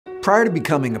Prior to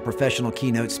becoming a professional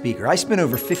keynote speaker, I spent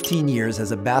over 15 years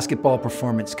as a basketball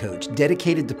performance coach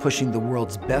dedicated to pushing the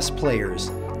world's best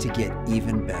players to get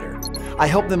even better. I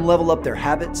helped them level up their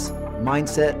habits,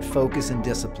 mindset, focus, and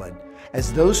discipline,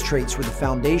 as those traits were the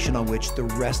foundation on which the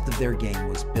rest of their game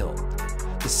was built.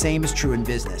 The same is true in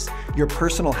business. Your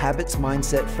personal habits,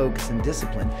 mindset, focus, and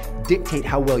discipline dictate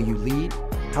how well you lead,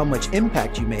 how much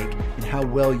impact you make, and how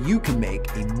well you can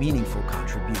make a meaningful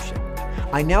contribution.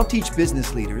 I now teach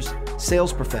business leaders,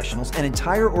 sales professionals, and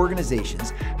entire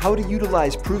organizations how to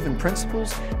utilize proven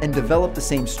principles and develop the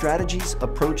same strategies,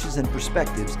 approaches, and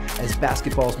perspectives as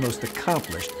basketball's most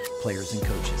accomplished players and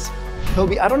coaches.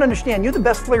 Kobe, I don't understand. You're the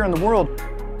best player in the world.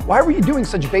 Why were you doing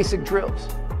such basic drills?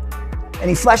 And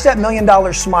he flashed that $1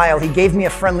 million smile. He gave me a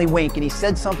friendly wink, and he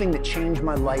said something that changed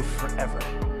my life forever.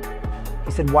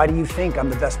 He said, "Why do you think I'm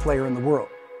the best player in the world?"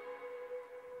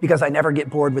 Because I never get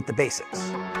bored with the basics.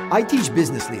 I teach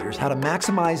business leaders how to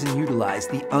maximize and utilize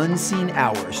the unseen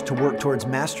hours to work towards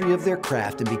mastery of their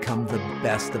craft and become the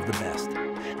best of the best.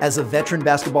 As a veteran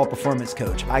basketball performance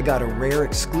coach, I got a rare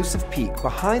exclusive peek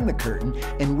behind the curtain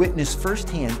and witnessed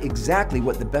firsthand exactly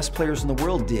what the best players in the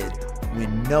world did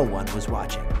when no one was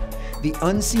watching. The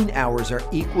unseen hours are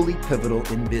equally pivotal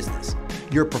in business.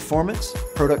 Your performance,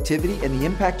 productivity, and the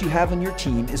impact you have on your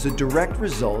team is a direct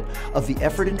result of the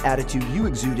effort and attitude you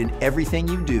exude in everything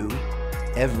you do,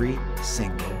 every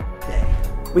single day.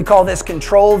 We call this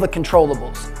control the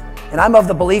controllables. And I'm of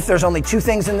the belief there's only two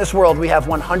things in this world we have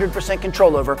 100%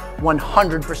 control over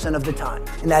 100% of the time.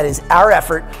 And that is our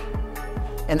effort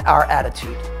and our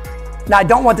attitude. Now, I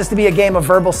don't want this to be a game of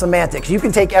verbal semantics. You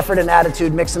can take effort and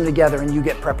attitude, mix them together, and you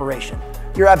get preparation.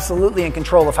 You're absolutely in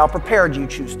control of how prepared you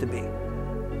choose to be.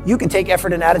 You can take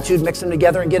effort and attitude, mix them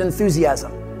together, and get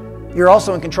enthusiasm. You're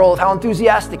also in control of how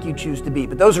enthusiastic you choose to be,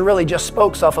 but those are really just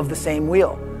spokes off of the same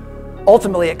wheel.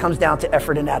 Ultimately, it comes down to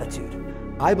effort and attitude.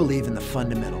 I believe in the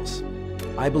fundamentals.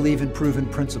 I believe in proven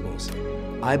principles.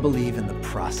 I believe in the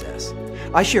process.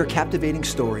 I share captivating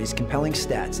stories, compelling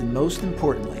stats, and most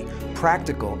importantly,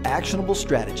 practical, actionable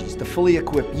strategies to fully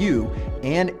equip you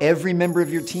and every member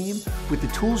of your team with the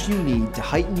tools you need to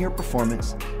heighten your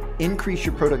performance, increase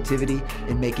your productivity,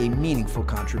 and make a meaningful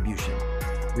contribution.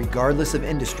 Regardless of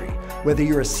industry, whether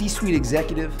you're a C-suite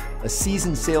executive, a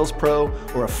seasoned sales pro,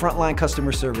 or a frontline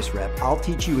customer service rep, I'll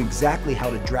teach you exactly how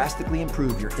to drastically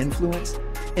improve your influence,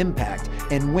 impact,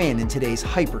 and win in today's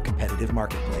hyper-competitive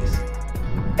marketplace.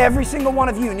 Every single one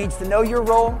of you needs to know your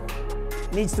role,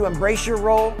 needs to embrace your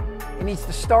role, and needs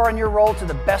to star in your role to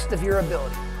the best of your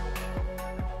ability.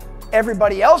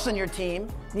 Everybody else in your team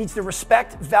needs to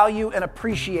respect, value, and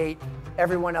appreciate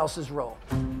everyone else's role.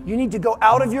 You need to go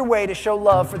out of your way to show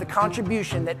love for the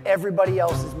contribution that everybody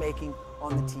else is making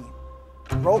on the team.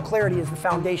 Role clarity is the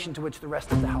foundation to which the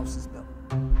rest of the house is built.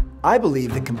 I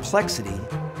believe that complexity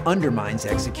undermines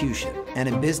execution, and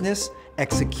in business,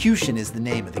 execution is the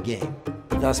name of the game.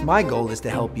 Thus, my goal is to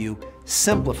help you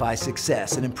simplify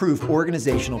success and improve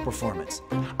organizational performance.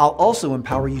 I'll also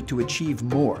empower you to achieve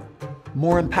more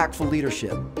impactful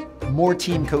leadership, more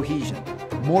team cohesion,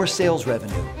 more sales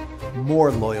revenue,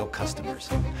 more loyal customers.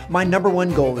 My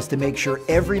 #1 goal is to make sure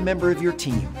every member of your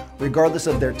team, regardless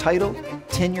of their title,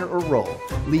 tenure, or role,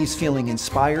 leaves feeling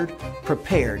inspired,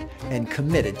 prepared, and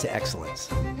committed to excellence.